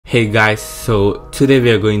Hey guys, so today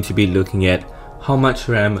we are going to be looking at how much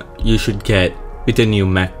RAM you should get with the new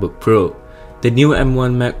MacBook Pro. The new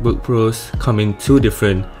M1 MacBook Pros come in two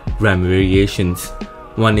different RAM variations.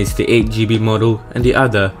 One is the 8GB model and the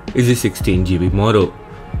other is the 16GB model.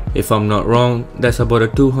 If I'm not wrong, that's about a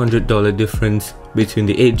 $200 difference between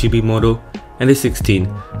the 8GB model and the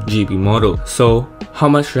 16GB model. So how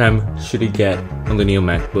much RAM should you get on the new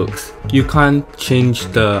MacBooks? You can't change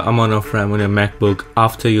the amount of RAM on your MacBook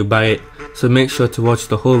after you buy it, so make sure to watch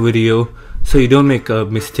the whole video so you don't make a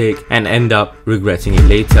mistake and end up regretting it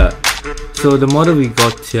later. So the model we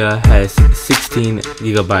got here has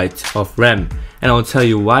 16GB of RAM, and I'll tell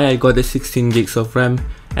you why I got the 16 gigs of RAM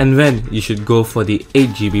and when you should go for the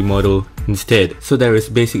 8GB model instead. So there is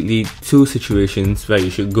basically two situations where you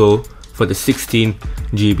should go for the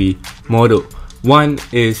 16GB model. One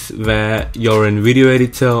is where you're a video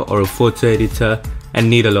editor or a photo editor and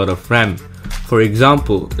need a lot of RAM. For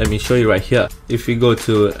example, let me show you right here. If we go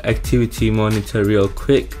to activity monitor real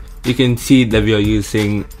quick, you can see that we are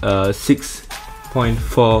using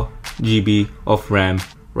 6.4 GB of RAM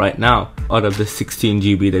right now out of the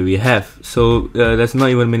 16GB that we have. So there's not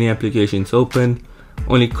even many applications open,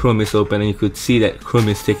 only Chrome is open, and you could see that Chrome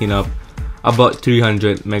is taking up about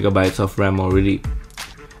 300 megabytes of RAM already,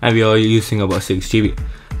 and we are using about 6GB.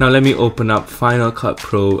 Now let me open up Final Cut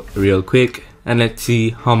Pro real quick and let's see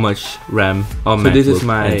how much RAM our MacBook. So this is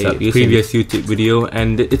my previous YouTube video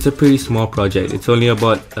and it's a pretty small project. It's only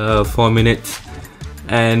about 4 minutes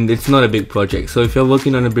and it's not a big project. So if you're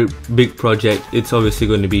working on a big project, it's obviously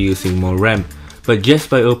going to be using more RAM. But just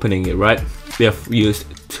by opening it, right, we have used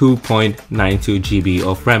 2.92GB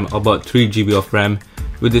of RAM, about 3GB of RAM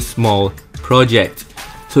with this small project.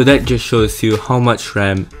 So that just shows you how much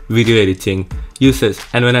RAM video editing uses.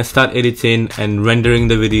 And when I start editing and rendering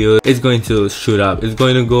the video, it's going to shoot up. It's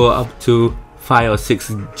going to go up to 5 or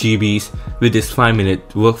 6 GBs with this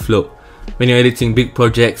 5-minute workflow. When you're editing big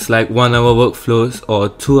projects like 1-hour workflows or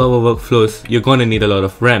 2-hour workflows, you're going to need a lot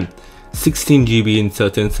of RAM. 16GB in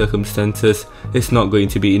certain circumstances is not going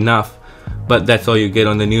to be enough, but that's all you get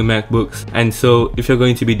on the new MacBooks. And so if you're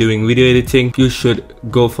going to be doing video editing, you should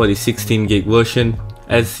go for the 16 gig version,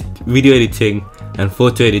 as video editing and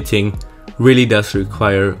photo editing really does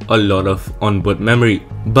require a lot of onboard memory.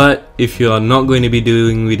 But if you are not going to be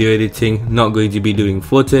doing video editing, not going to be doing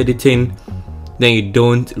photo editing, then you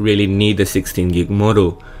don't really need the 16 gig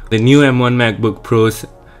model. The new M1 MacBook Pros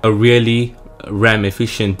are really RAM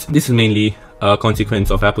efficient. This is mainly a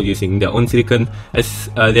consequence of Apple using their own silicon, as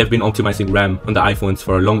they have been optimizing RAM on the iPhones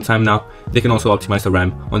for a long time now. They can also optimize the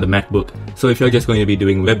RAM on the MacBook. So if you're just going to be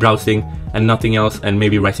doing web browsing and nothing else, and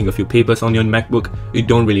maybe writing a few papers on your MacBook, you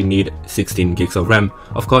don't really need 16 gigs of RAM.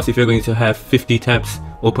 Of course, if you're going to have 50 tabs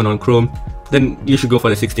open on Chrome, then you should go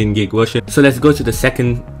for the 16 gig version. So let's go to the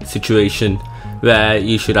second situation where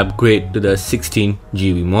you should upgrade to the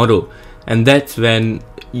 16GB model, and that's when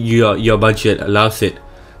your budget allows it.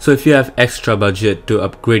 So if you have extra budget to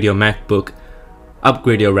upgrade your MacBook,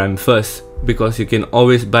 upgrade your RAM first, because you can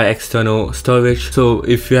always buy external storage. So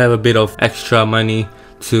if you have a bit of extra money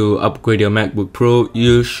to upgrade your MacBook Pro,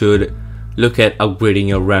 you should look at upgrading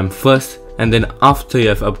your RAM first, and then after you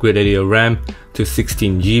have upgraded your RAM to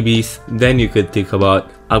 16GBs, then you could think about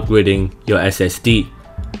upgrading your SSD.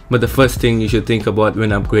 But the first thing you should think about when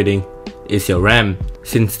upgrading is your RAM,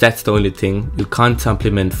 since that's the only thing you can't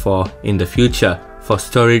supplement for in the future. For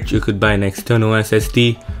storage, you could buy an external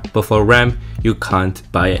SSD, but for RAM, you can't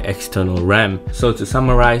buy external RAM. So to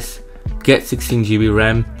summarize, get 16GB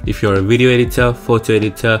RAM if you're a video editor, photo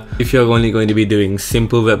editor. If you're only going to be doing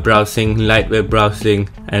simple web browsing, light web browsing,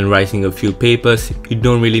 and writing a few papers, you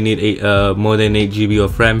don't really need more than 8GB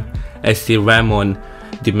of RAM, as the RAM on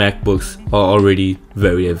the MacBooks are already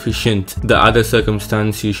very efficient. The other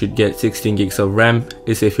circumstance you should get 16 gigs of RAM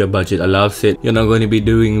is if your budget allows it. You're not going to be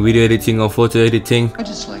doing video editing or photo editing. I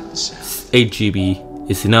just like this.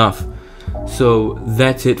 8GB is enough. So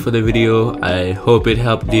that's it for the video. I hope it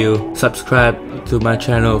helped you. Subscribe to my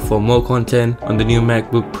channel for more content on the new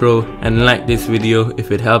MacBook Pro, and like this video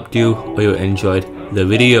if it helped you or you enjoyed the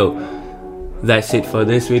video. That's it for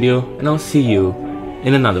this video, and I'll see you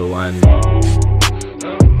in another one.